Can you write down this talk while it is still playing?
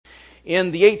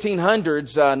In the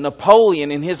 1800s,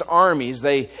 Napoleon and his armies,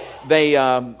 they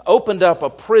opened up a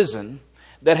prison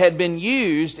that had been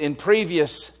used in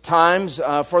previous times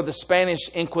for the Spanish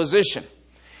Inquisition.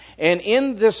 And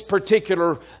in this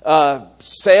particular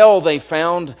cell, they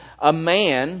found a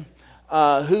man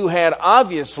who had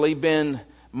obviously been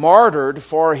martyred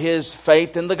for his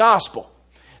faith in the gospel.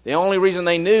 The only reason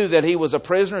they knew that he was a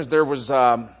prisoner is there was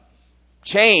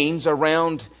chains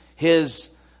around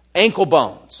his ankle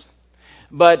bones.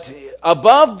 But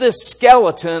above this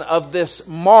skeleton of this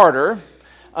martyr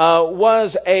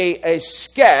was a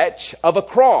sketch of a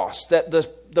cross that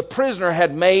the prisoner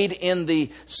had made in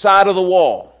the side of the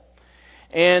wall.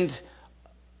 And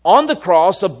on the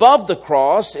cross, above the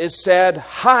cross, it said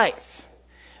height.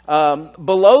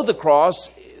 Below the cross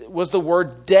was the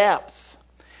word depth.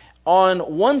 On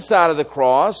one side of the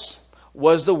cross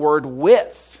was the word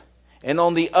width. And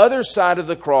on the other side of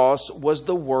the cross was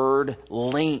the word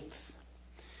length.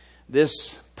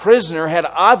 This prisoner had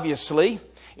obviously,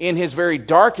 in his very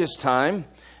darkest time,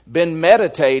 been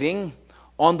meditating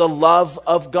on the love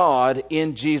of God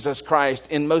in Jesus Christ.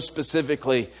 And most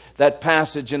specifically, that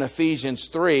passage in Ephesians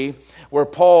 3, where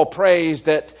Paul prays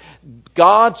that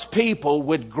God's people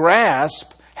would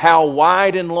grasp how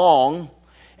wide and long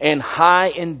and high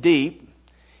and deep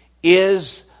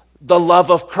is the love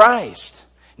of Christ.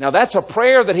 Now that's a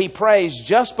prayer that he prays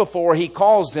just before he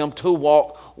calls them to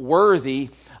walk worthy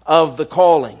of the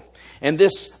calling. And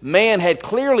this man had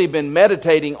clearly been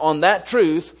meditating on that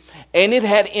truth, and it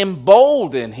had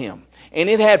emboldened him, and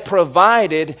it had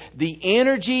provided the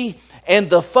energy and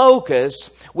the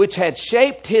focus which had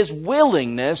shaped his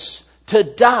willingness to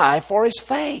die for his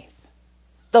faith.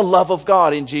 The love of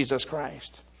God in Jesus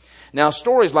Christ. Now,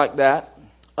 stories like that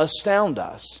astound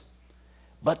us,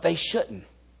 but they shouldn't.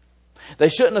 They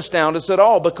shouldn't astound us at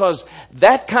all, because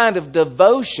that kind of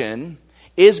devotion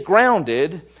is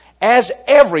grounded, as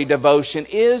every devotion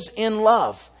is, in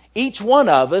love. Each one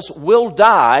of us will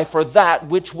die for that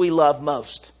which we love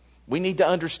most. We need to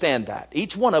understand that.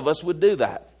 Each one of us would do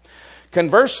that.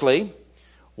 Conversely,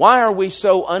 why are we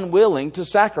so unwilling to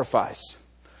sacrifice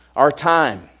our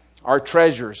time, our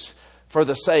treasures, for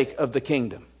the sake of the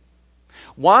kingdom?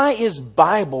 Why is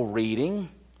Bible reading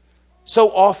so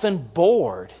often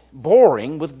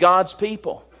boring with God's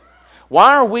people?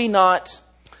 Why are we not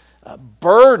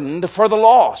burdened for the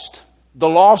lost? The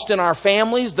lost in our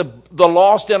families, the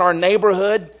lost in our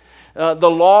neighborhood, the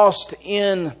lost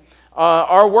in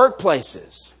our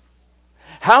workplaces.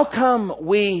 How come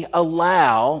we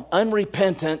allow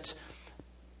unrepentant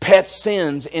pet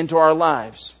sins into our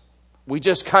lives? We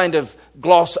just kind of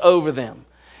gloss over them.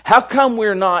 How come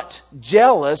we're not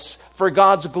jealous for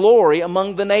God's glory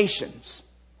among the nations?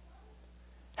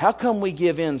 How come we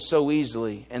give in so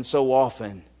easily and so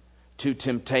often to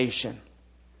temptation?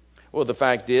 Well, the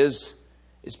fact is,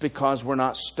 it's because we're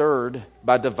not stirred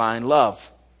by divine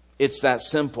love. It's that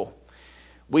simple.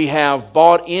 We have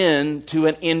bought into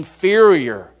an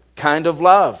inferior kind of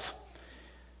love.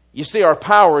 You see, our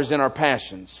power is in our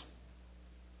passions.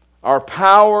 Our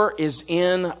power is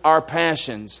in our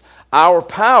passions. Our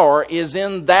power is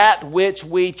in that which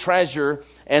we treasure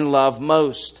and love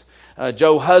most.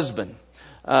 Joe Husband,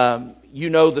 you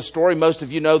know the story. Most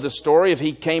of you know the story. If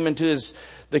he came into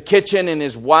the kitchen and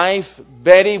his wife,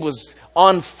 Betty, was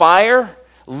on fire,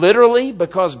 literally,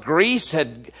 because grease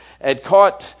had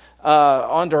caught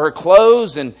onto her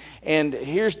clothes. And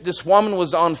here's this woman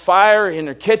was on fire in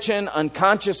her kitchen,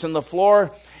 unconscious on the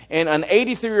floor. And an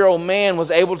 83-year-old man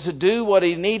was able to do what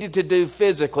he needed to do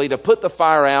physically to put the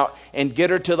fire out and get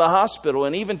her to the hospital.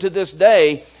 And even to this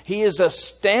day, he is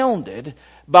astounded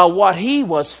by what he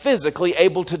was physically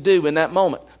able to do in that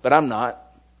moment. But I'm not.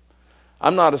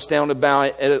 I'm not astounded by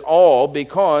it at all,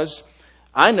 because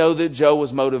I know that Joe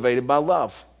was motivated by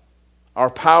love. Our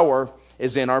power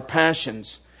is in our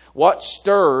passions. What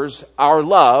stirs our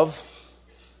love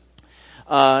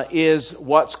is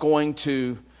what's going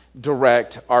to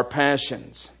direct our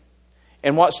passions.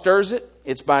 And what stirs it?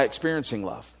 It's by experiencing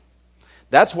love.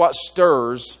 That's what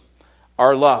stirs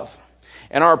our love.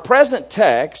 And our present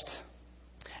text,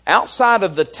 outside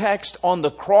of the text on the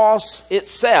cross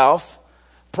itself,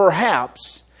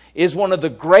 perhaps is one of the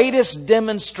greatest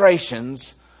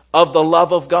demonstrations of the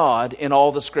love of God in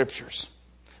all the Scriptures.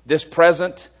 This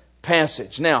present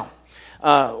passage. Now,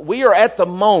 we are at the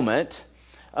moment,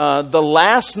 the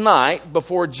last night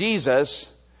before Jesus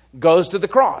goes to the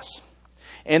cross.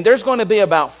 And there's going to be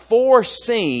about 4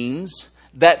 scenes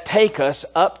that take us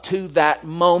up to that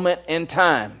moment in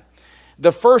time.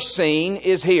 The first scene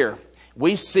is here.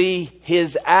 We see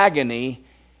his agony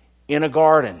in a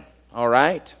garden. All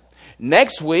right?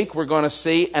 Next week, we're going to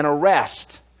see an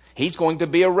arrest. He's going to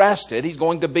be arrested. He's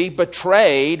going to be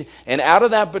betrayed. And out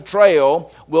of that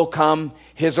betrayal will come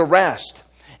his arrest.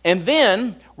 And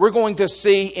then we're going to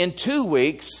see in 2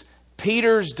 weeks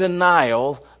Peter's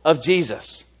denial of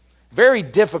Jesus. Very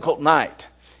difficult night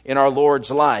in our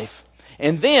Lord's life.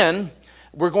 And then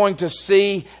we're going to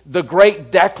see the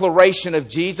great declaration of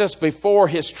Jesus before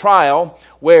his trial,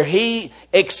 where he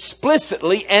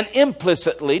explicitly and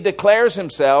implicitly declares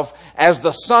himself as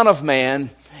the Son of Man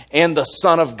and the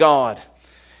Son of God.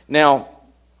 Now,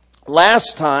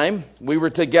 last time we were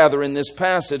together in this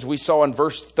passage, we saw in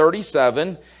verse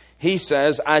 37, he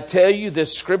says, I tell you,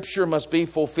 this scripture must be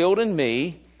fulfilled in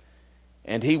me.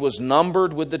 And he was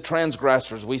numbered with the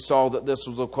transgressors. We saw that this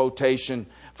was a quotation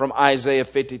from Isaiah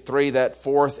 53, that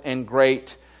fourth and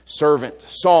great servant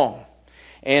song.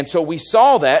 And so we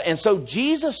saw that. And so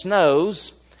Jesus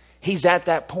knows he's at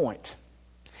that point.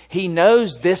 He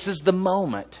knows this is the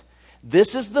moment.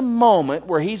 This is the moment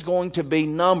where he's going to be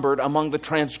numbered among the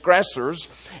transgressors.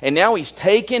 And now he's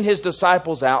taken his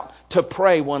disciples out to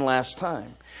pray one last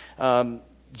time.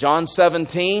 John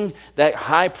 17, that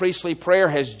high priestly prayer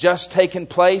has just taken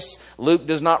place. Luke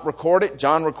does not record it.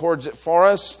 John records it for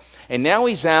us. And now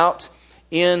he's out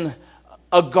in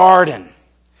a garden.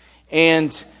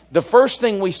 And the first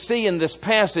thing we see in this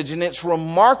passage, and its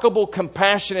remarkable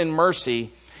compassion and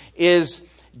mercy, is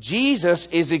Jesus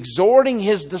is exhorting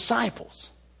his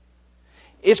disciples.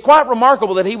 It's quite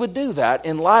remarkable that he would do that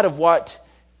in light of what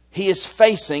he is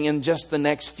facing in just the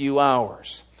next few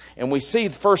hours. And we see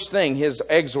the first thing, his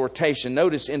exhortation.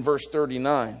 Notice in verse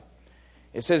 39.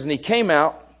 It says, and he came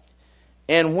out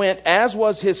and went, as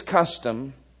was his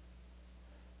custom,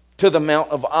 to the Mount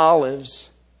of Olives,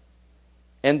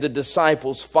 and the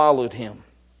disciples followed him.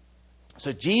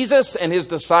 So Jesus and his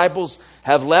disciples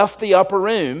have left the upper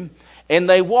room, and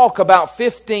they walk about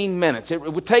 15 minutes. It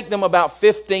would take them about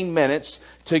 15 minutes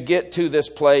to get to this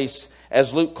place,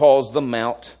 as Luke calls the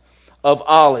Mount of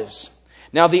Olives.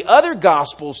 Now, the other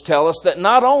Gospels tell us that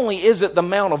not only is it the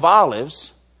Mount of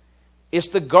Olives, it's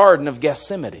the Garden of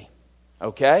Gethsemane.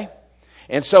 Okay?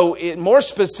 And so, more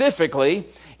specifically,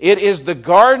 it is the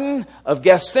Garden of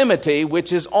Gethsemane,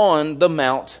 which is on the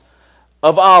Mount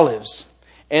of Olives.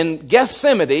 And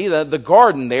Gethsemane, the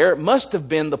garden there, must have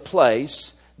been the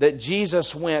place that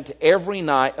Jesus went every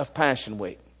night of Passion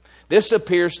Week. This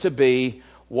appears to be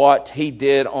what he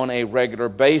did on a regular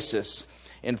basis.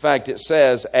 In fact, it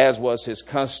says, as was his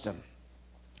custom.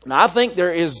 Now, I think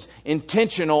there is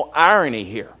intentional irony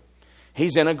here.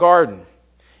 He's in a garden.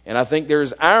 And I think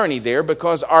there's irony there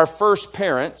because our first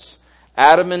parents,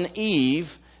 Adam and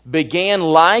Eve, began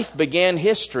life, began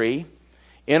history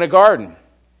in a garden.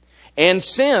 And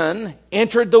sin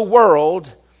entered the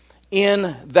world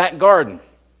in that garden.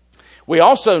 We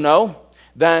also know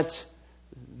that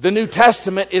the New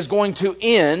Testament is going to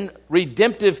end,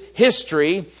 redemptive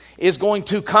history is going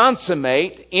to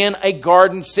consummate in a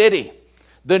garden city,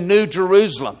 the New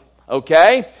Jerusalem.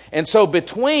 Okay? And so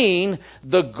between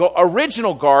the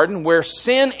original garden where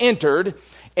sin entered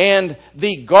and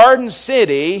the garden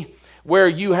city where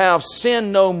you have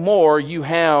sin no more, you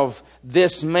have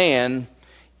this man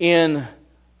in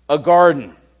a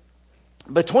garden.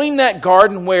 Between that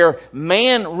garden where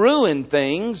man ruined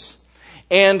things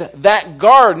and that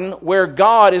garden where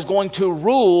God is going to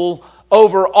rule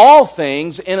over all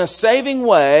things in a saving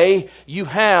way, you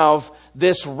have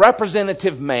this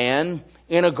representative man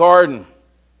in a garden.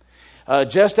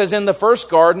 Just as in the first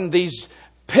garden, these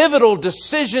pivotal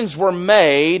decisions were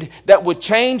made that would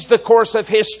change the course of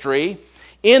history.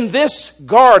 In this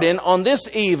garden, on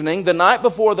this evening, the night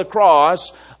before the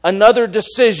cross, another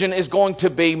decision is going to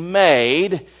be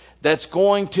made that's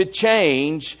going to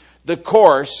change the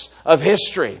course of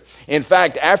history. In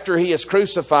fact, after he is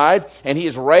crucified and he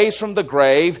is raised from the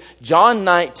grave, John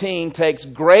 19 takes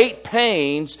great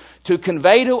pains to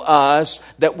convey to us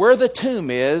that where the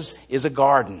tomb is a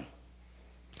garden.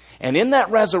 And in that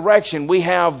resurrection, we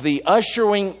have the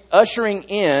ushering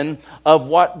in of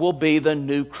what will be the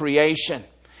new creation.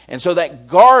 And so that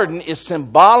garden is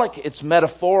symbolic, it's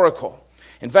metaphorical.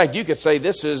 In fact, you could say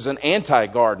this is an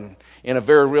anti-garden in a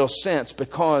very real sense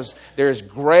because there's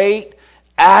great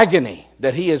agony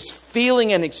that he is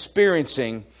feeling and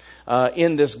experiencing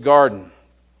in this garden.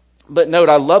 But note,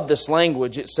 I love this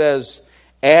language. It says,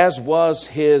 as was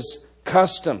his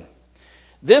custom.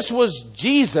 This was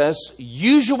Jesus'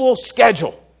 usual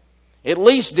schedule, at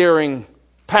least during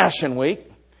Passion Week.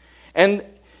 And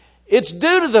it's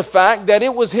due to the fact that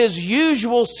it was his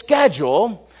usual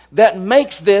schedule that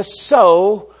makes this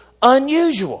so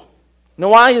unusual. Now,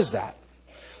 why is that?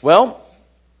 Well,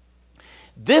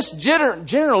 this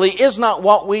generally is not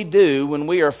what we do when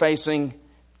we are facing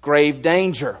grave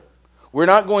danger. We're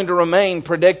not going to remain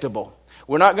predictable.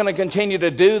 We're not going to continue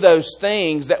to do those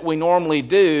things that we normally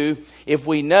do if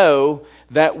we know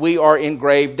that we are in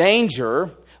grave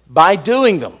danger by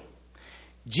doing them.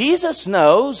 Jesus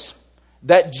knows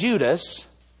that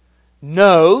Judas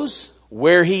knows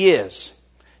where he is.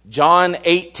 John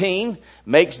 18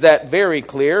 makes that very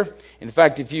clear. In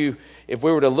fact, if we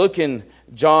were to look in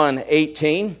John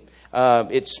 18,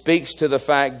 it speaks to the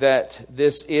fact that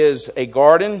this is a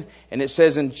garden. And it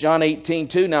says in John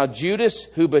 18:2, now Judas,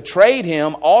 who betrayed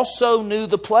him, also knew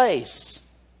the place,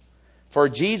 for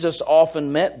Jesus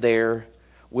often met there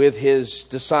with his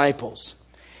disciples.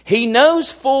 He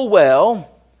knows full well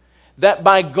that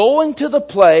by going to the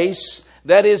place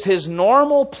that is his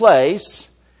normal place,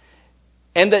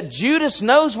 and that Judas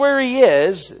knows where he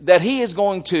is, that he is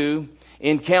going to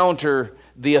encounter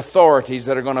the authorities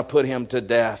that are going to put him to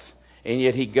death. And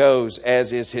yet he goes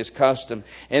as is his custom.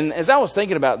 And as I was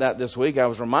thinking about that this week, I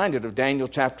was reminded of Daniel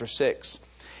chapter 6.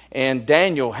 And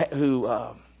Daniel, who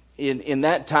in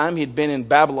that time he'd been in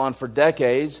Babylon for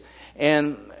decades,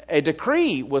 and a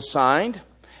decree was signed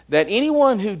that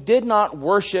anyone who did not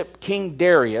worship King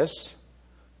Darius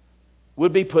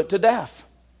would be put to death.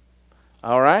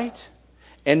 All right?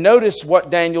 And notice what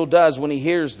Daniel does when he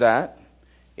hears that.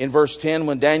 In verse 10,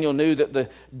 when Daniel knew that the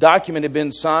document had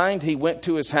been signed, he went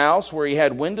to his house where he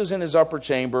had windows in his upper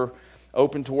chamber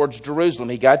open towards Jerusalem.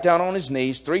 He got down on his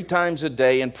knees 3 times a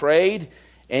day and prayed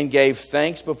and gave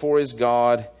thanks before his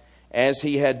God as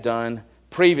he had done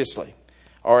previously.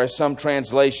 Or as some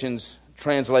translations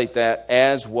translate that,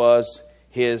 as was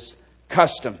his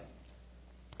custom.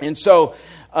 And so,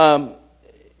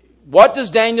 what does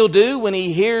Daniel do when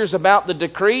he hears about the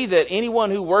decree that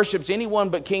anyone who worships anyone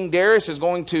but King Darius is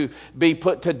going to be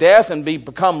put to death and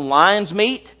become lion's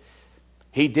meat?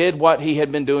 He did what he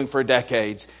had been doing for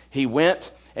decades. He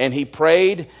went and he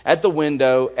prayed at the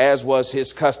window as was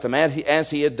his custom, as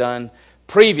he had done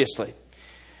previously.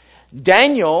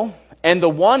 Daniel and the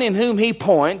one in whom he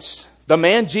points, the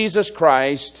man Jesus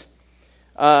Christ,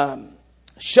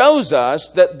 shows us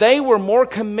that they were more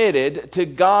committed to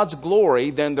God's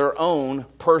glory than their own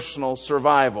personal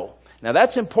survival. Now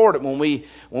that's important when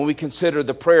we consider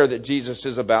the prayer that Jesus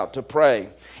is about to pray.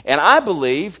 And I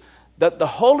believe that the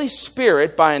Holy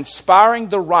Spirit, by inspiring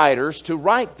the writers to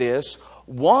write this,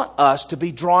 want us to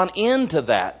be drawn into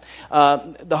that.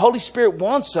 The Holy Spirit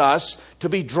wants us to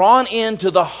be drawn into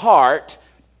the heart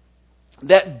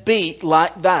that beat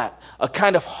like that. A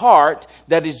kind of heart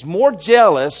that is more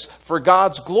jealous for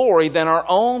God's glory than our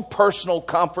own personal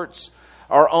comforts,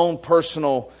 our own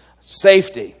personal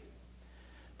safety.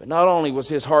 But not only was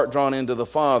his heart drawn into the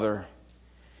Father,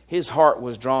 his heart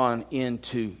was drawn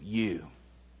into you.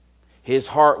 His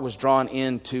heart was drawn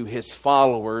into his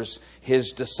followers,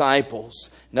 his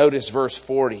disciples. Notice verse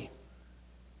 40.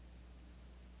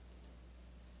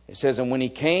 It says, and when he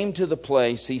came to the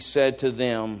place, he said to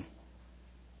them,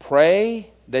 pray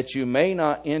that you may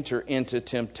not enter into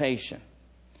temptation.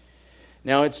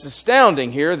 Now it's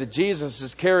astounding here that Jesus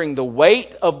is carrying the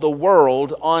weight of the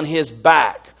world on his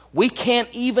back. We can't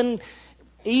even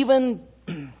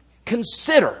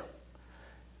consider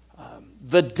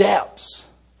the depths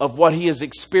of what he is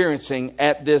experiencing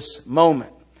at this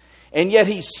moment. And yet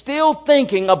he's still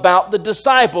thinking about the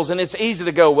disciples. And it's easy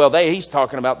to go, well, he's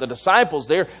talking about the disciples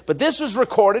there. But this was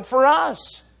recorded for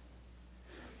us.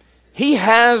 He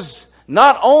has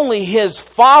not only his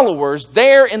followers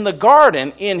there in the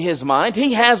garden in his mind,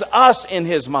 he has us in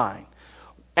his mind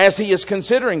as he is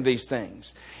considering these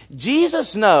things.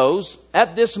 Jesus knows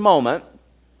at this moment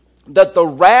that the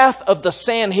wrath of the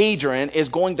Sanhedrin is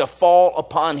going to fall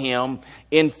upon him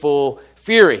in full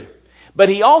fury. But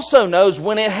he also knows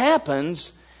when it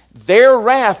happens, their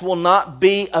wrath will not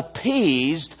be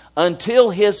appeased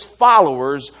until his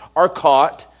followers are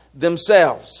caught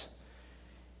themselves.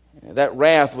 That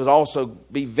wrath would also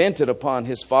be vented upon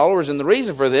his followers. And the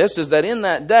reason for this is that in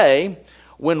that day,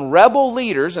 when rebel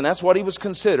leaders, and that's what he was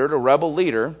considered, a rebel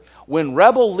leader, when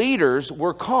rebel leaders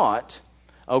were caught,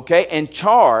 and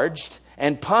charged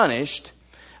and punished,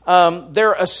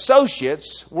 their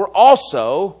associates were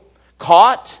also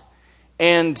caught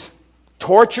and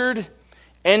tortured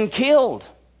and killed.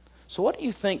 So what do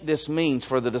you think this means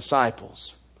for the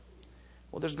disciples?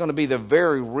 Well, there's going to be the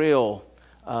very real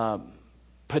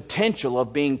potential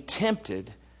of being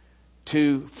tempted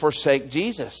to forsake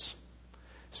Jesus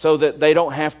so that they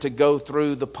don't have to go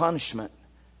through the punishment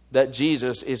that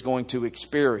Jesus is going to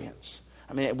experience.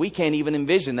 I mean, we can't even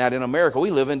envision that in America.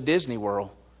 We live in Disney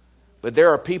World. But there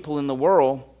are people in the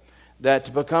world that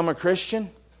to become a Christian,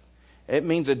 it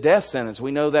means a death sentence.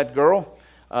 We know that girl.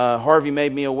 Harvey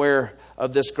made me aware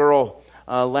of this girl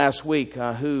last week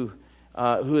who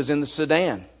is in the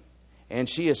Sudan. And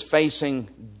she is facing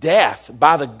death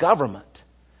by the government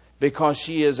because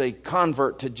she is a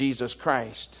convert to Jesus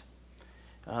Christ.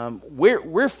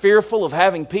 We're fearful of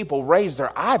having people raise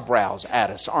their eyebrows at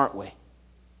us, aren't we?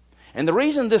 And the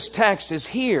reason this text is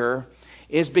here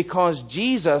is because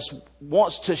Jesus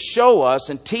wants to show us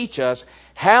and teach us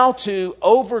how to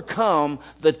overcome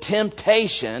the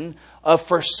temptation of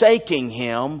forsaking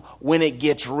Him when it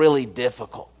gets really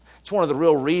difficult. It's one of the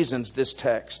real reasons this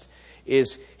text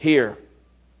is here.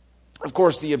 Of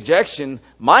course, the objection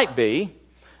might be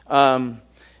that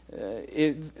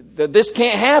this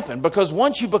can't happen because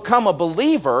once you become a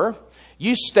believer,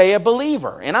 you stay a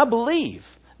believer. And I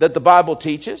believe that the Bible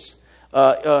teaches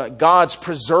God's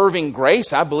preserving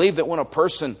grace. I believe that when a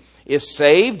person is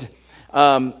saved,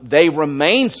 they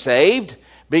remain saved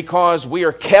because we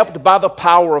are kept by the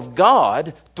power of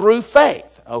God through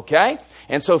faith. Okay?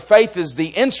 And so faith is the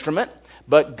instrument,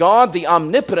 but God, the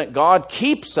omnipotent God,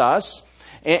 keeps us.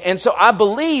 And so I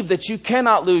believe that you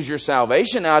cannot lose your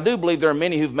salvation. Now, I do believe there are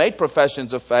many who've made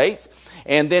professions of faith,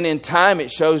 and then in time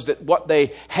it shows that what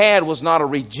they had was not a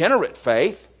regenerate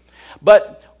faith.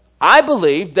 But I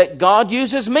believe that God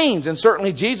uses means, and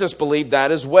certainly Jesus believed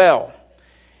that as well.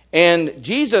 And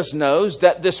Jesus knows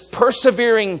that this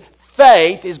persevering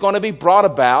faith is going to be brought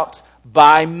about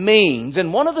by means.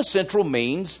 And one of the central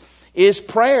means is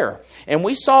prayer. And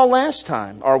we saw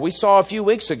a few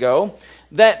weeks ago,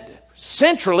 that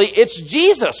centrally it's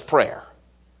Jesus' prayer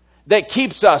that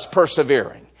keeps us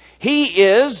persevering. He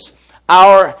is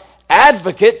our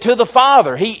advocate to the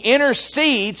Father. He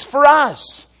intercedes for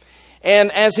us.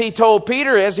 And as He told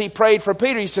Peter, as He prayed for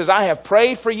Peter, He says, I have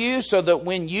prayed for you so that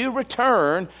when you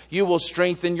return, you will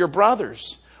strengthen your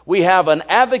brothers. We have an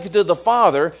advocate to the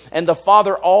Father, and the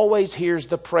Father always hears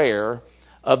the prayer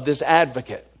of this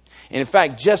advocate. And in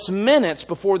fact, just minutes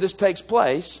before this takes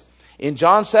place, in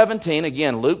John 17,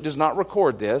 again, Luke does not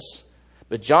record this,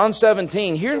 but John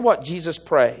 17, here's what Jesus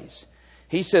prays.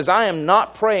 He says, I am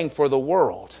not praying for the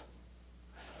world.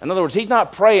 In other words, He's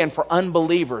not praying for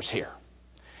unbelievers here.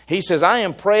 He says, I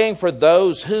am praying for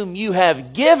those whom you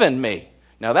have given me.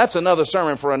 Now, that's another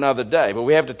sermon for another day, but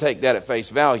we have to take that at face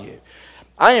value.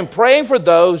 I am praying for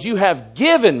those you have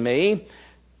given me,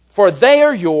 for they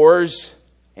are yours.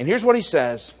 And here's what He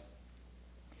says.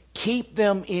 Keep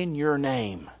them in your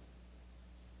name.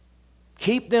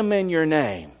 Keep them in your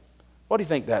name. What do you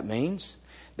think that means?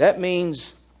 That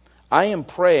means I am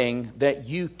praying that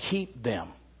you keep them.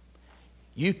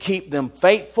 You keep them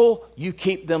faithful. You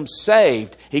keep them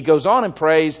saved. He goes on and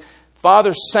prays,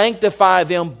 Father, sanctify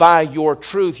them by your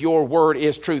truth. Your word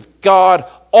is truth. God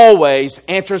always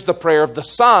answers the prayer of the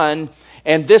Son.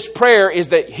 And this prayer is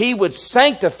that He would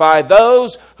sanctify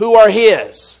those who are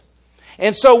His.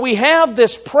 And so we have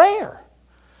this prayer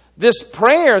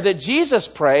that Jesus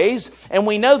prays, and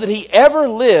we know that He ever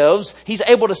lives. He's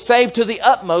able to save to the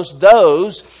utmost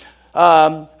those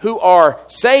who are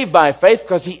saved by faith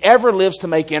because He ever lives to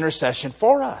make intercession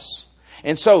for us.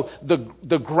 And so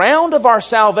the ground of our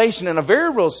salvation in a very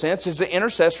real sense is the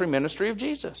intercessory ministry of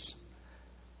Jesus.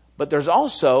 But there's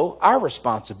also our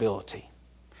responsibility.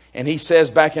 And He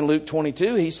says back in Luke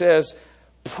 22, He says,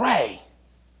 pray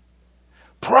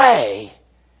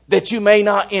that you may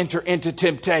not enter into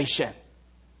temptation.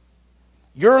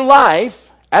 Your life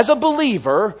as a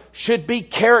believer should be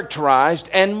characterized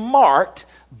and marked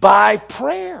by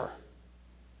prayer.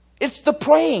 It's the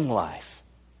praying life.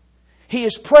 He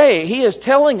is praying. He is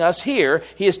telling us here,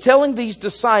 He is telling these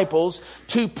disciples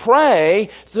to pray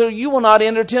so you will not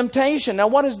enter temptation. Now,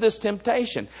 what is this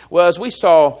temptation? Well, as we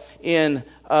saw in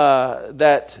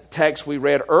that text we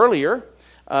read earlier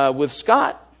with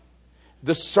Scott,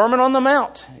 the Sermon on the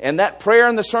Mount, and that prayer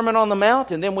in the Sermon on the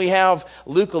Mount, and then we have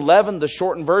Luke 11, the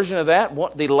shortened version of that.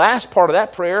 The last part of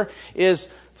that prayer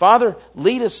is, Father,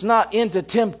 lead us not into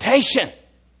temptation.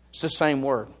 It's the same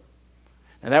word.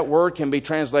 And that word can be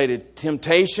translated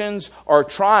temptations or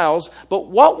trials. But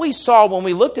what we saw when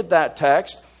we looked at that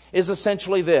text is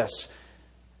essentially this.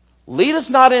 Lead us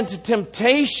not into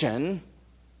temptation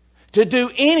to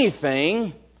do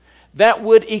anything that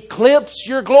would eclipse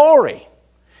your glory.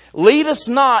 Lead us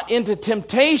not into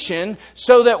temptation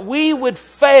so that we would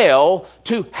fail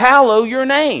to hallow your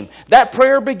name. That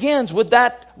prayer begins with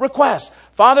that request.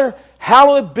 Father,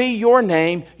 hallowed be your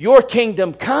name, your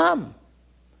kingdom come.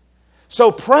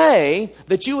 So pray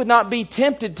that you would not be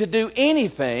tempted to do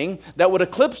anything that would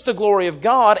eclipse the glory of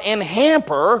God and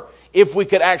hamper, if we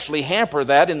could actually hamper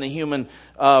that in the human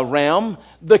realm,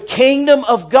 the kingdom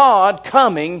of God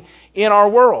coming in our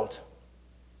world.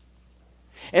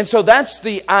 And so that's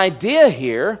the idea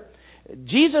here.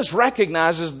 Jesus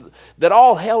recognizes that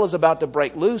all hell is about to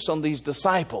break loose on these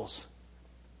disciples.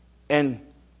 And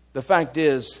the fact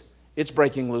is, it's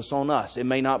breaking loose on us. It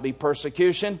may not be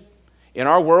persecution. In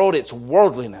our world, it's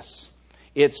worldliness.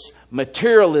 It's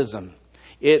materialism.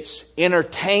 It's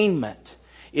entertainment.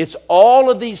 It's all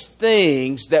of these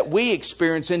things that we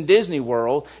experience in Disney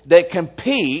World that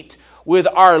compete with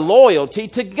our loyalty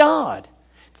to God.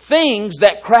 Things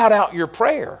that crowd out your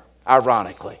prayer,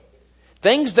 ironically.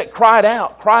 Things that crowd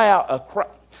out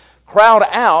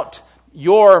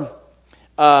your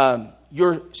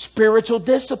spiritual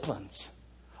disciplines.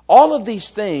 All of these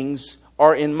things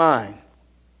are in mind.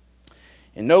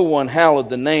 And no one hallowed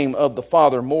the name of the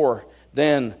Father more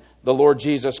than the Lord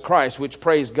Jesus Christ, which,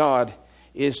 praise God,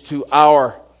 is to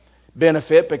our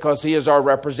benefit because He is our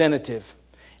representative.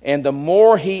 And the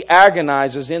more He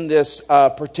agonizes in this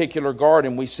particular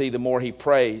garden, we see the more He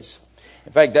prays.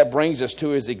 In fact, that brings us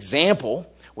to His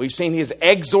example. We've seen His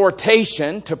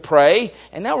exhortation to pray,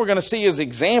 and now we're going to see His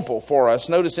example for us.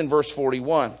 Notice in verse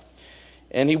 41.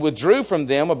 And He withdrew from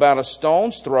them about a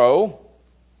stone's throw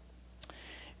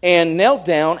and knelt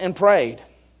down and prayed,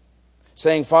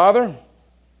 saying, Father,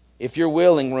 if You're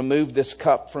willing, remove this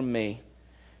cup from me.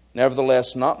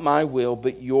 Nevertheless, not my will,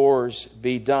 but Yours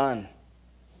be done.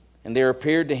 And there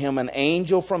appeared to Him an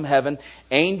angel from heaven.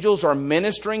 Angels are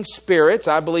ministering spirits.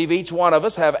 I believe each one of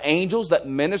us have angels that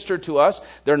minister to us.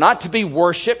 They're not to be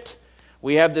worshipped.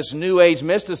 We have this New Age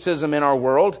mysticism in our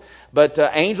world. But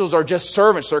angels are just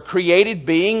servants. They're created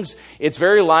beings. It's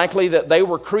very likely that they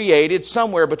were created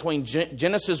somewhere between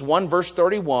Genesis 1 verse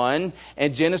 31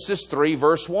 and Genesis 3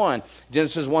 verse 1.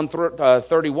 Genesis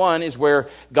 1:31 is where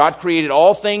God created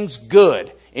all things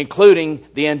good, including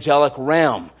the angelic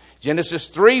realm. Genesis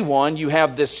 3:1, you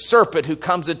have this serpent who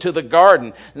comes into the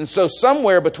garden. And so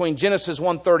somewhere between Genesis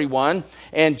 1:31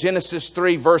 and Genesis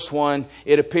 3 verse 1,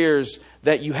 it appears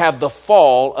that you have the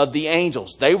fall of the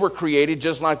angels. They were created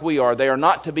just like we are. They are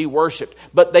not to be worshipped,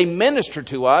 but they minister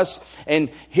to us. And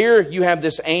here you have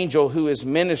this angel who is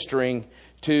ministering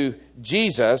to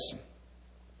Jesus.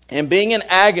 And being in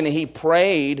agony, he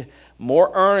prayed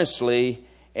more earnestly,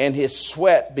 and his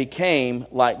sweat became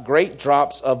like great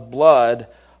drops of blood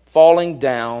falling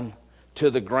down to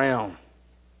the ground.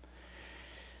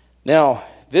 Now,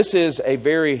 this is a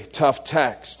very tough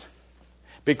text,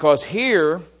 because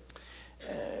here,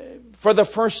 for the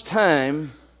first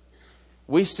time,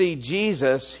 we see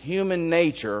Jesus' human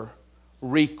nature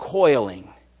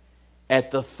recoiling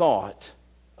at the thought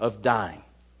of dying.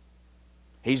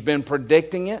 He's been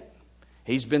predicting it.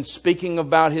 He's been speaking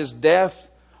about His death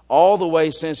all the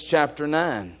way since chapter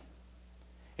 9.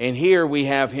 And here we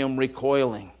have Him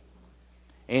recoiling.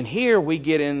 And here we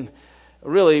get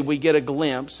a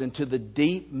glimpse into the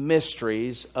deep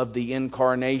mysteries of the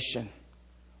incarnation,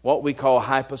 what we call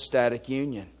hypostatic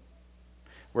union,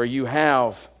 where you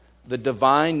have the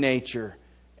divine nature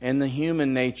and the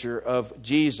human nature of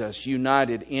Jesus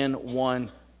united in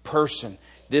one person.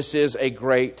 This is a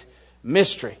great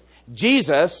mystery.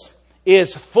 Jesus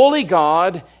is fully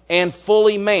God and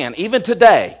fully man, even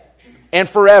today and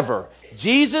forever.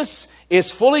 Jesus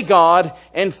is fully God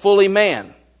and fully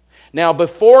man. Now,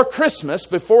 before Christmas,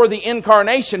 before the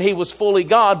incarnation, He was fully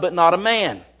God, but not a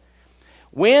man.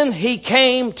 When He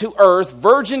came to earth,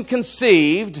 virgin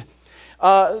conceived,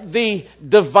 the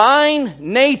divine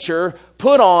nature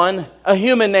put on a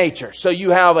human nature. So you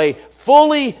have a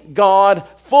fully God,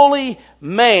 fully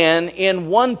man in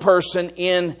one person,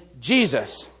 in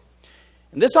Jesus.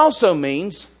 And this also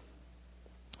means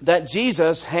that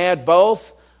Jesus had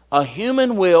both a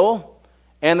human will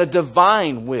and a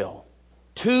divine will.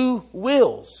 Two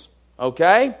wills.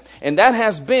 Okay? And that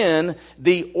has been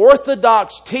the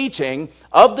orthodox teaching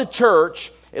of the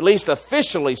church, at least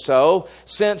officially so,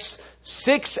 since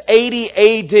 680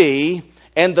 AD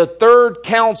and the Third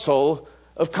Council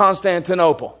of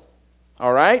Constantinople.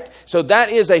 All right? So that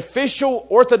is official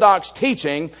orthodox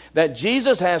teaching that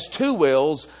Jesus has two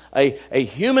wills, a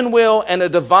human will and a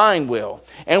divine will.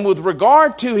 And with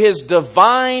regard to His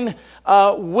divine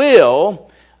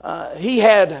will, He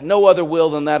had no other will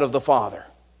than that of the Father,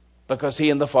 because He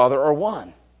and the Father are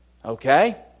one.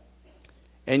 Okay?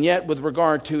 And yet, with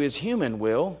regard to His human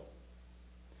will,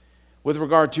 with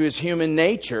regard to His human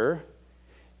nature,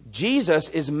 Jesus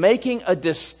is making a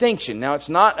distinction. Now, it's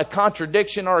not a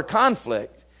contradiction or a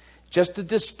conflict, just a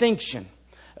distinction.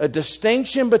 A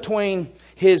distinction between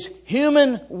His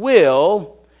human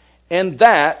will and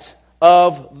that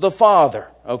of the Father.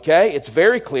 Okay? It's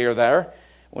very clear there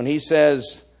when He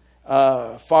says,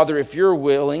 Father, if You're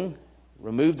willing,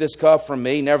 remove this cup from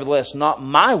me. Nevertheless, not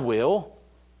my will,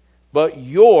 but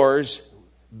Yours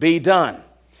be done.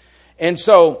 And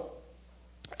so,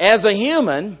 As a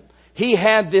human, he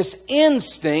had this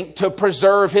instinct to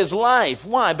preserve his life.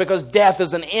 Why? Because death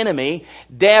is an enemy.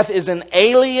 Death is an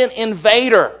alien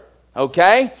invader.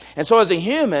 Okay? And so as a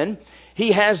human,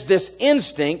 he has this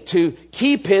instinct to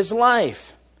keep his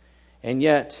life. And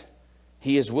yet,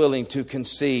 he is willing to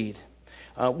concede.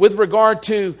 With regard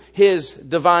to his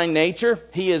divine nature,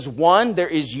 he is one. There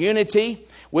is unity.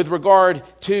 With regard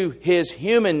to his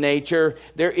human nature,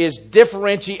 there is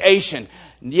differentiation.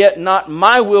 Yet not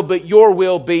my will, but your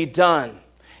will be done.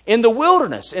 In the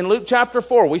wilderness, in Luke chapter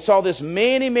 4, we saw this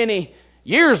many, many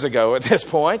years ago at this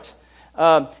point.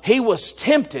 He was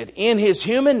tempted in his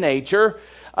human nature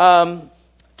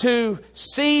to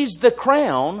seize the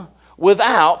crown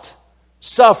without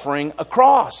suffering a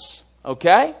cross.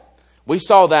 Okay? We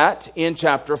saw that in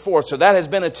chapter 4. So that has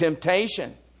been a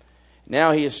temptation.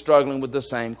 Now he is struggling with the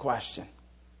same question.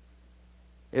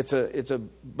 It's a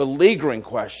beleaguering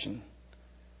question.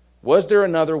 Was there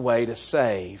another way to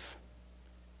save?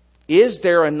 Is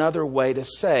there another way to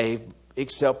save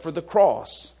except for the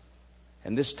cross?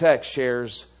 And this text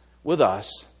shares with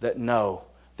us that no,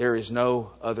 there is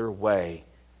no other way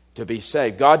to be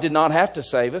saved. God did not have to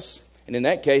save us. And in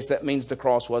that case, that means the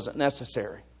cross wasn't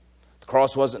necessary. The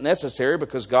cross wasn't necessary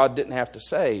because God didn't have to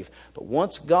save. But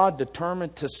once God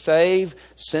determined to save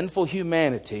sinful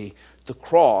humanity, the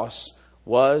cross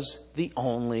was the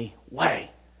only way.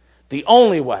 The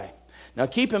only way. Now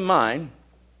keep in mind,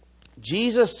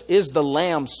 Jesus is the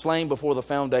Lamb slain before the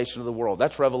foundation of the world.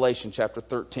 That's Revelation chapter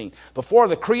 13. Before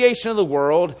the creation of the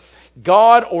world,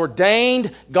 God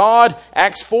ordained, God,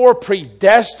 Acts 4,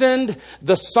 predestined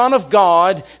the Son of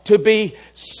God to be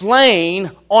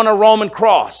slain on a Roman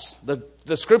cross.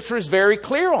 The Scripture is very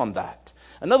clear on that.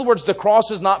 In other words, the cross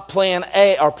is not plan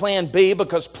A or plan B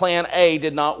because plan A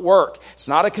did not work. It's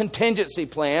not a contingency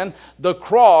plan. The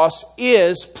cross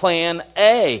is plan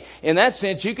A. In that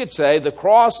sense, you could say the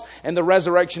cross and the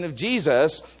resurrection of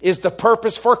Jesus is the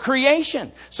purpose for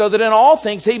creation, so that in all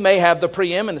things He may have the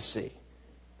preeminency.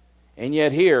 And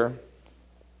yet here,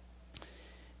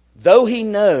 though He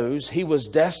knows He was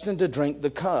destined to drink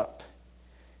the cup,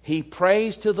 He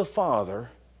prays to the Father,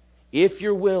 if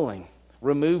you're willing,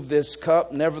 remove this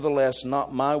cup. Nevertheless,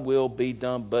 not my will be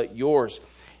done, but yours.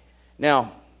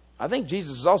 Now, I think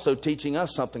Jesus is also teaching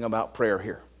us something about prayer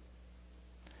here.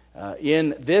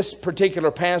 In this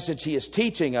particular passage, He is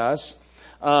teaching us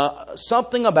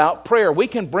something about prayer. We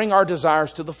can bring our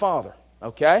desires to the Father,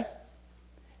 okay?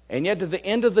 And yet, at the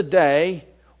end of the day,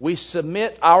 we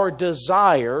submit our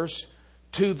desires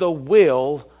to the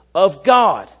will of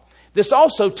God. This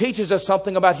also teaches us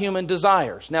something about human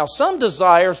desires. Now, some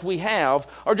desires we have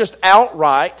are just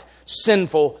outright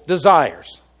sinful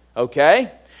desires.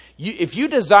 Okay? If you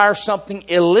desire something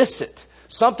illicit,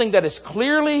 something that is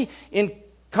clearly in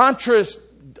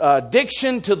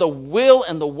contradiction to the will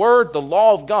and the word, the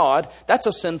law of God, that's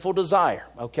a sinful desire.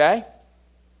 Okay?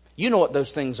 You know what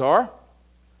those things are.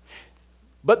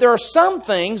 But there are some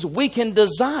things we can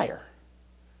desire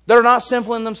that are not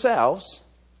sinful in themselves,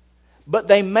 but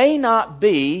they may not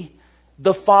be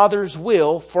the Father's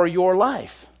will for your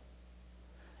life.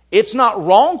 It's not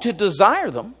wrong to desire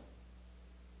them,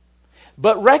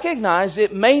 but recognize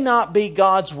it may not be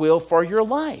God's will for your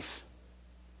life.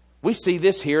 We see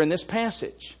this here in this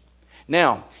passage.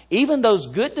 Now, even those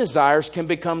good desires can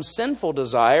become sinful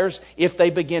desires if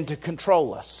they begin to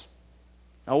control us.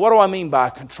 Now, what do I mean by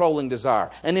a controlling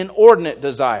desire? An inordinate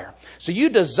desire. So you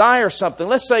desire something.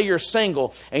 Let's say you're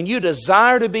single and you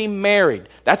desire to be married.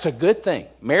 That's a good thing.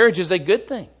 Marriage is a good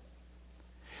thing.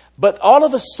 But all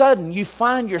of a sudden you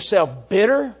find yourself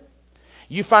bitter.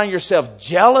 You find yourself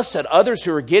jealous at others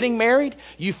who are getting married.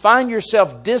 You find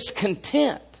yourself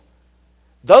discontent.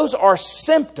 Those are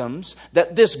symptoms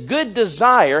that this good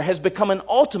desire has become an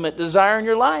ultimate desire in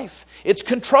your life. It's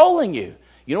controlling you.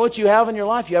 You know what you have in your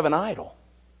life? You have an idol.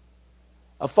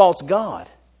 A false god.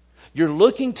 You're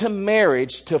looking to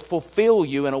marriage to fulfill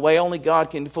you in a way only God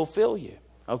can fulfill you.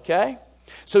 Okay?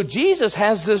 So Jesus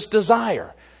has this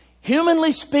desire.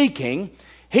 Humanly speaking,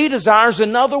 He desires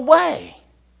another way.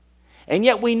 And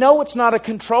yet we know it's not a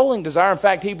controlling desire. In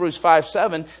fact, Hebrews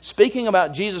 5:7, speaking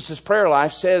about Jesus' prayer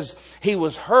life, says He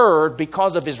was heard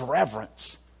because of His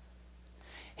reverence.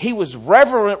 He was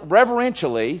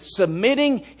reverentially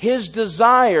submitting His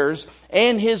desires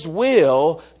and His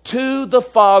will to the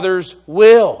Father's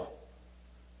will.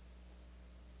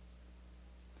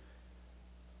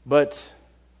 But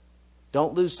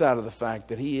don't lose sight of the fact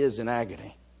that He is in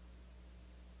agony.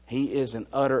 He is in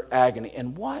utter agony.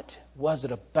 And what was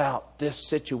it about this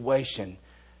situation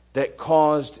that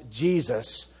caused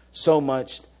Jesus so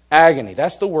much agony?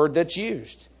 That's the word that's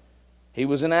used. He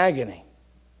was in agony.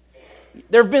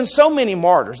 There have been so many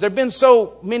martyrs. There have been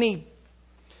so many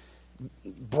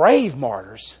brave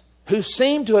martyrs who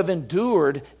seem to have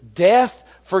endured death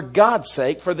for God's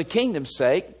sake, for the kingdom's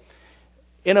sake,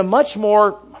 in a much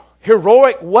more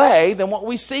heroic way than what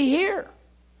we see here.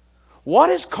 What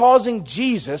is causing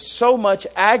Jesus so much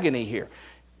agony here?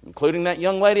 Including that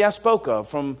young lady I spoke of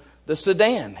from the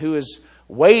Sudan who is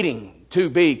waiting to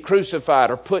be crucified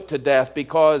or put to death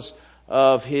because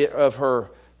of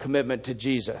her commitment to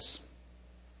Jesus.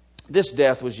 This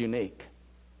death was unique.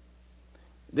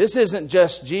 This isn't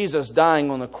just Jesus dying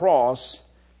on the cross.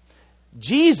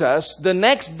 Jesus, the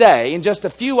next day, in just a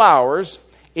few hours,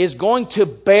 is going to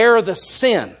bear the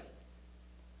sin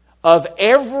of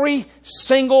every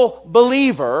single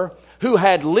believer who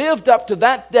had lived up to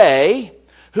that day,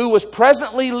 who was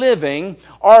presently living,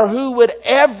 or who would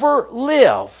ever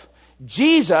live.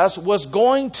 Jesus was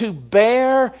going to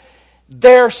bear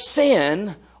their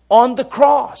sin on the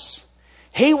cross.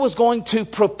 He was going to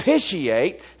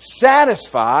propitiate,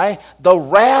 satisfy the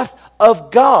wrath of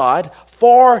God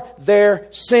for their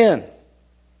sin.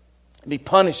 Be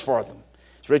punished for them.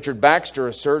 As Richard Baxter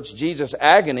asserts, Jesus'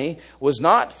 agony was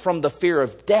not from the fear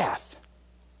of death,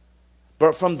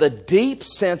 but from the deep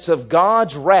sense of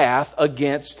God's wrath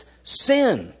against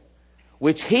sin,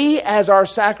 which He, as our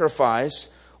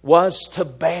sacrifice, was to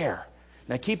bear.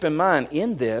 Now keep in mind,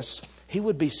 in this, He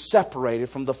would be separated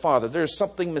from the Father. There's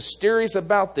something mysterious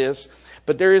about this,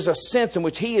 but there is a sense in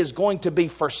which He is going to be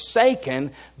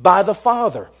forsaken by the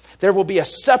Father. There will be a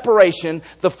separation,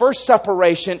 the first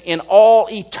separation in all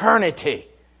eternity,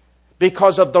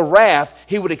 because of the wrath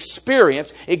He would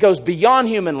experience. It goes beyond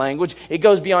human language. It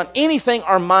goes beyond anything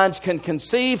our minds can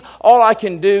conceive. All I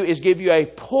can do is give you a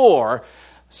poor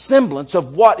semblance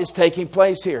of what is taking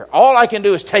place here. All I can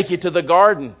do is take you to the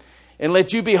garden and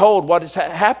let you behold what is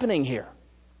happening here.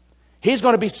 He's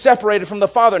going to be separated from the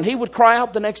Father, and He would cry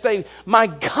out the next day, my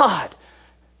God,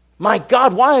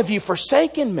 why have you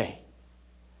forsaken me?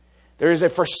 There is a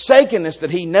forsakenness that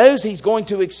He knows He's going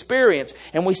to experience.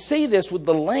 And we see this with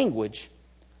the language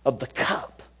of the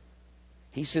cup.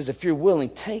 He says, if you're willing,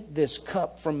 take this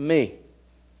cup from me.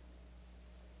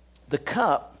 The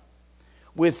cup,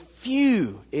 with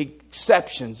few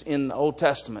exceptions in the Old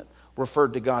Testament,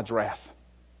 referred to God's wrath.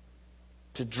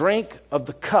 To drink of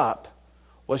the cup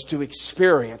was to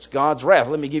experience God's wrath.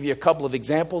 Let me give you a couple of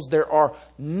examples. There are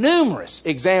numerous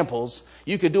examples.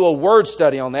 You could do a word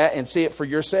study on that and see it for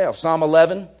yourself. Psalm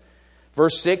 11,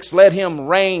 verse 6, let Him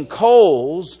rain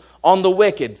coals on the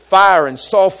wicked, fire and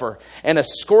sulfur, and a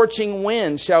scorching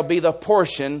wind shall be the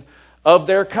portion of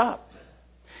their cup.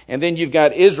 And then you've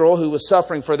got Israel who was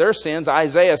suffering for their sins.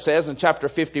 Isaiah says in chapter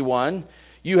 51,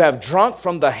 you have drunk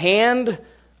from the hand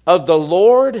of the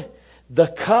Lord the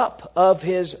cup of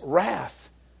His wrath.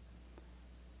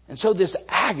 And so this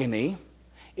agony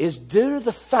is due to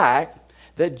the fact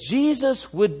that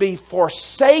Jesus would be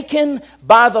forsaken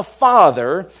by the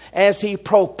Father as He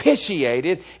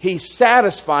propitiated, He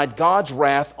satisfied God's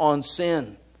wrath on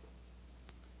sin.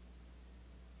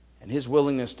 And His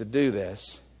willingness to do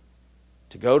this,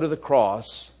 to go to the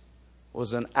cross,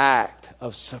 was an act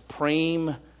of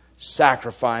supreme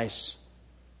sacrifice.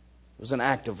 It was an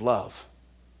act of love.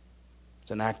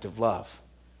 It's an act of love.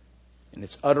 And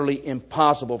it's utterly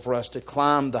impossible for us to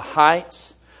climb the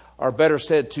heights, or better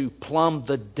said, to plumb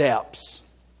the depths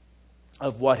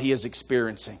of what He is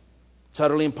experiencing. It's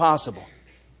utterly impossible.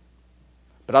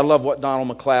 But I love what Donald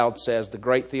MacLeod says, the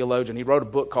great theologian. He wrote a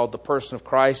book called The Person of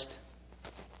Christ.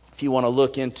 If you want to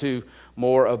look into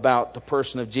more about the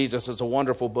person of Jesus, it's a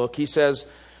wonderful book. He says,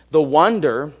 the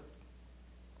wonder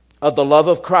of the love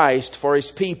of Christ for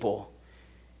His people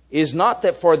is not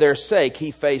that for their sake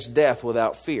He faced death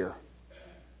without fear,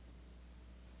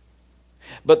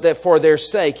 but that for their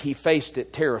sake He faced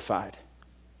it terrified.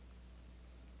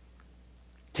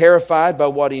 Terrified by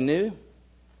what He knew,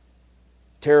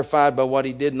 terrified by what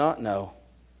He did not know.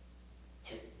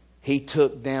 He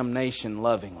took damnation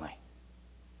lovingly.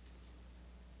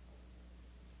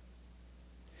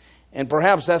 And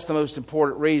perhaps that's the most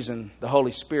important reason the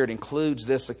Holy Spirit includes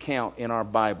this account in our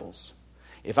Bibles.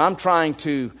 If I'm trying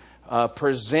to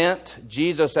present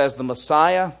Jesus as the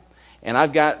Messiah, and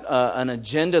I've got an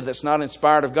agenda that's not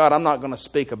inspired of God, I'm not going to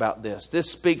speak about this.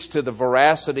 This speaks to the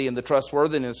veracity and the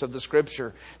trustworthiness of the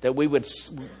Scripture, that we would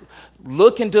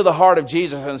look into the heart of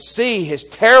Jesus and see His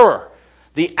terror,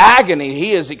 the agony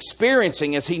He is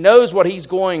experiencing as He knows what He's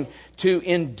going to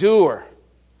endure.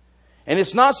 And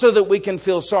it's not so that we can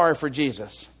feel sorry for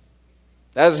Jesus.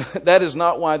 That is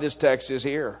not why this text is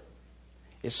here.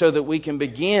 It's so that we can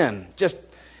begin just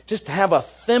to have a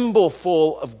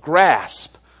thimbleful of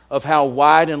grasp of how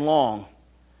wide and long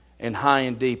and high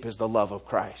and deep is the love of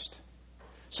Christ,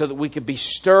 so that we could be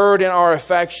stirred in our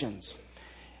affections.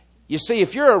 You see,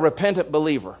 if you're a repentant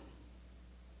believer,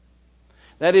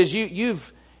 that is,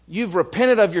 you've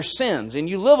repented of your sins and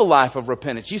you live a life of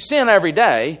repentance. You sin every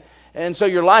day, and so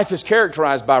your life is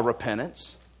characterized by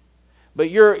repentance. But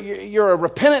you're a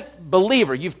repentant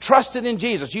believer. You've trusted in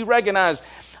Jesus. You recognize,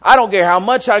 I don't care how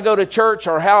much I go to church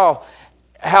or how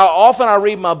often I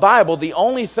read my Bible, the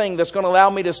only thing that's going to allow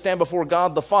me to stand before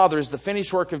God the Father is the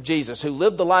finished work of Jesus, who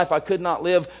lived the life I could not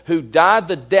live, who died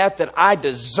the death that I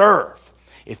deserve.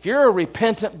 If you're a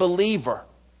repentant believer,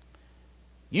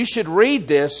 you should read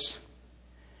this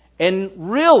and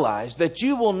realize that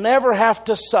you will never have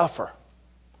to suffer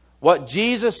what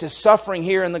Jesus is suffering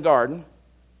here in the garden.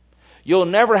 You'll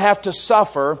never have to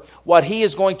suffer what He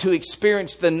is going to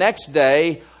experience the next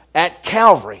day at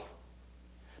Calvary,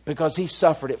 because He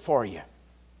suffered it for you.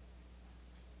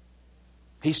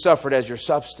 He suffered as your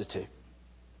substitute.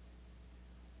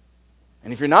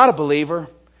 And if you're not a believer,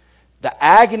 the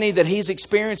agony that He's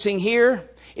experiencing here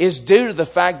is due to the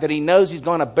fact that He knows He's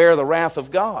going to bear the wrath of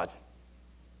God.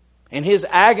 And His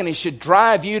agony should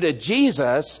drive you to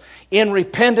Jesus in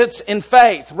repentance and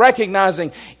faith,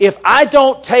 recognizing if I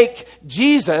don't take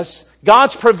Jesus,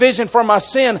 God's provision for my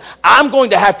sin, I'm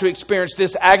going to have to experience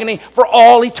this agony for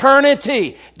all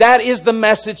eternity. That is the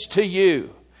message to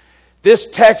you. This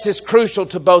text is crucial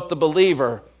to both the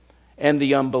believer and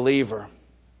the unbeliever.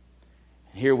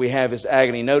 Here we have His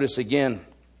agony. Notice again,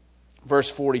 verse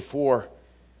 44.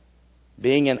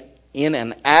 Being in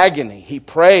an agony, He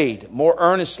prayed more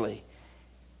earnestly,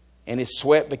 and His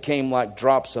sweat became like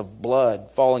drops of blood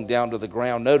falling down to the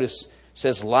ground. Notice it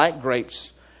says like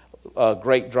great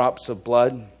drops of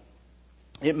blood.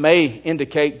 It may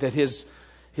indicate that his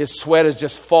sweat is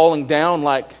just falling down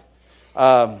like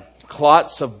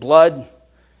clots of blood.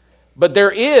 But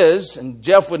there is, and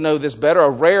Jeff would know this better, a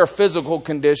rare physical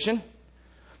condition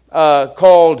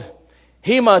called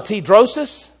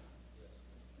hematidrosis.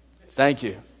 Thank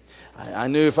you. I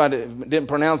knew if I didn't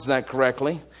pronounce that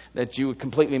correctly, that you would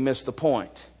completely miss the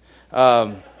point.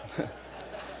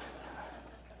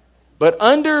 But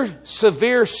under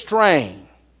severe strain,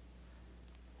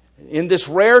 in this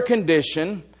rare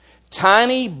condition,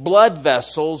 tiny blood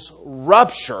vessels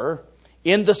rupture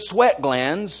in the sweat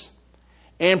glands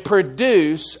and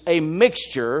produce a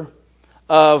mixture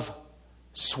of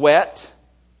sweat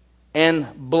and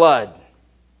blood.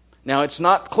 Now, it's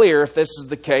not clear if this is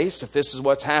the case, if this is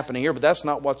what's happening here, but that's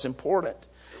not what's important.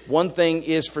 One thing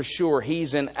is for sure,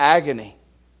 He's in agony.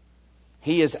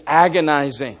 He is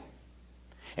agonizing.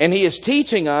 And He is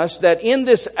teaching us that in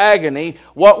this agony,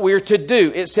 what we're to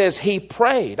do. It says He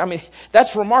prayed. I mean,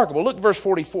 that's remarkable. Look at verse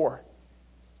 44.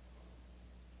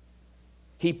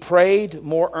 He prayed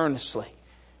more earnestly.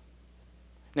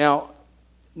 Now,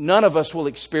 none of us will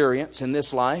experience in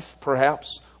this life,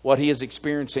 perhaps, what He is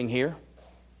experiencing here.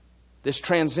 This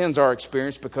transcends our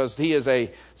experience because He is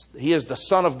the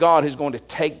Son of God who's going to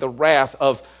take the wrath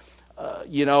of,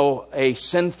 a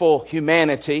sinful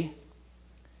humanity.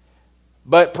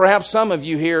 But perhaps some of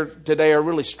you here today are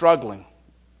really struggling.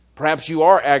 Perhaps you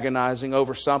are agonizing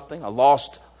over something, a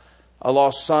lost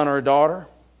son or daughter,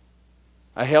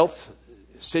 a health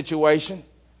situation.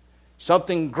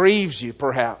 Something grieves you,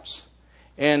 perhaps.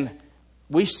 And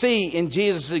we see in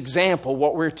Jesus' example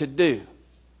what we're to do.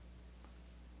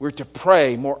 We're to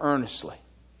pray more earnestly.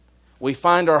 We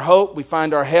find our hope, we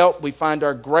find our help, we find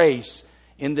our grace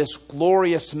in this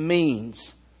glorious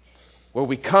means where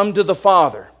we come to the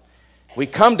Father. We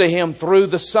come to Him through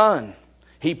the Son.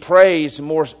 He prays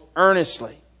more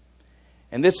earnestly.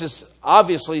 And this is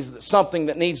obviously something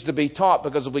that needs to be taught,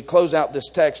 because if we close out this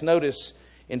text, notice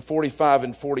in 45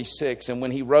 and 46, and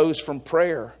when He rose from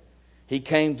prayer, He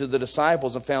came to the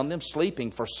disciples and found them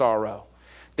sleeping for sorrow.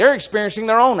 They're experiencing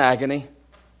their own agony.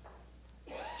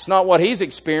 It's not what He's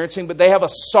experiencing, but they have a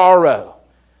sorrow.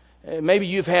 Maybe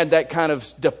you've had that kind of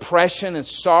depression and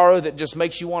sorrow that just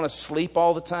makes you want to sleep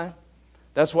all the time.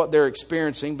 That's what they're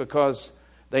experiencing, because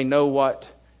they know what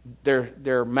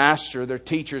their master, their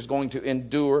teacher, is going to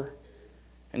endure.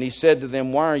 And He said to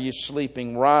them, "Why are you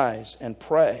sleeping? Rise and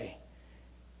pray,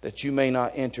 that you may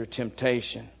not enter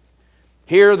temptation."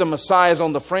 Here the Messiah is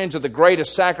on the fringe of the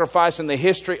greatest sacrifice in the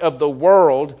history of the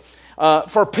world.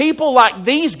 For people like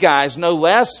these guys, no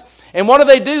less. And what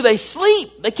do? They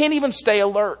sleep. They can't even stay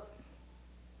alert.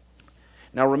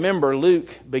 Now remember, Luke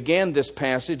began this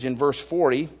passage in verse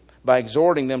 40 by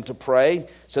exhorting them to pray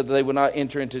so that they would not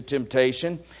enter into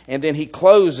temptation. And then he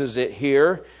closes it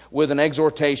here with an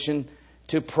exhortation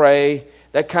to pray.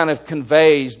 That kind of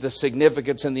conveys the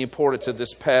significance and the importance of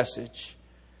this passage.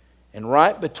 And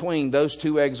right between those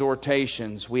two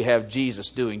exhortations, we have Jesus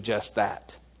doing just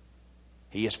that.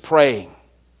 He is praying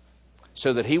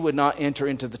so that he would not enter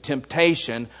into the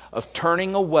temptation of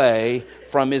turning away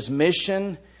from his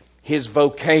mission, his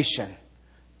vocation,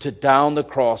 to die on the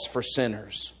cross for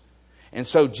sinners. And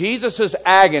so Jesus'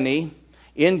 agony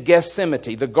in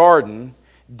Gethsemane, the garden,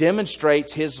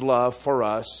 demonstrates his love for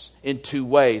us in two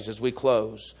ways as we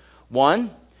close.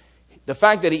 One, the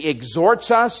fact that he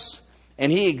exhorts us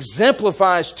and he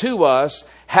exemplifies to us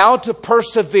how to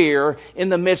persevere in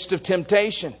the midst of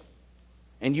temptation.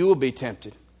 And you will be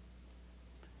tempted.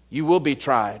 You will be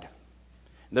tried.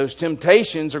 Those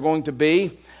temptations are going to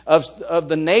be of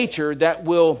the nature that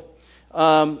will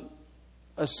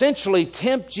essentially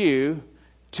tempt you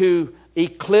to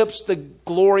eclipse the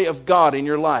glory of God in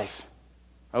your life.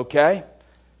 Okay?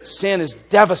 Sin is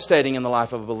devastating in the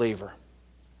life of a believer.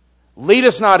 Lead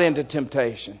us not into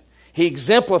temptation. He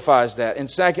exemplifies that. And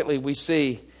secondly, we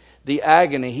see the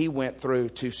agony he went through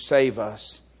to save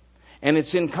us. And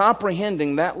it's in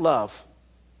comprehending that love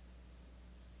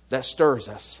that stirs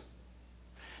us.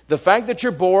 The fact that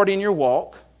you're bored in your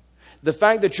walk, the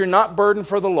fact that you're not burdened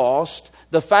for the lost,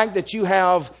 the fact that you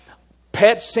have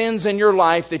pet sins in your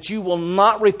life that you will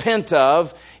not repent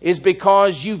of is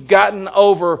because you've gotten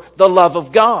over the love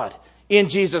of God in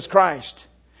Jesus Christ.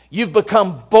 You've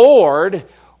become bored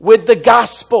with the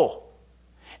gospel.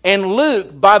 And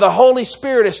Luke, by the Holy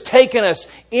Spirit, has taken us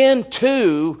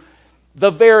into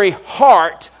the very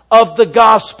heart of the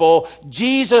gospel,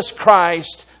 Jesus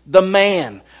Christ, the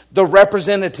man, the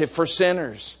representative for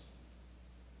sinners.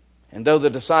 And though the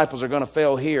disciples are going to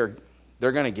fail here,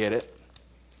 they're going to get it.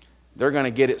 They're going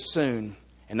to get it soon.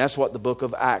 And that's what the book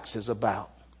of Acts is about.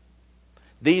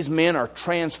 These men are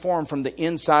transformed from the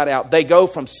inside out. They go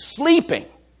from sleeping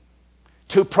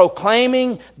to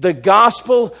proclaiming the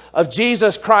gospel of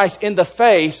Jesus Christ in the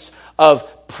face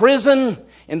of prison,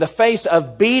 in the face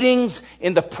of beatings,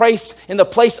 in the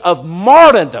place of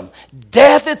martyrdom,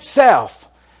 death itself,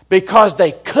 because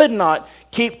they could not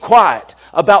keep quiet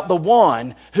about the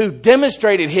one who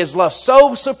demonstrated his love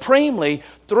so supremely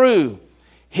through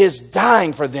his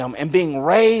dying for them and being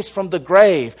raised from the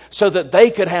grave so that they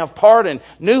could have pardon,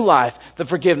 new life, the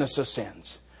forgiveness of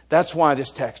sins. That's why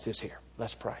this text is here.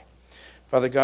 Let's pray. Father God,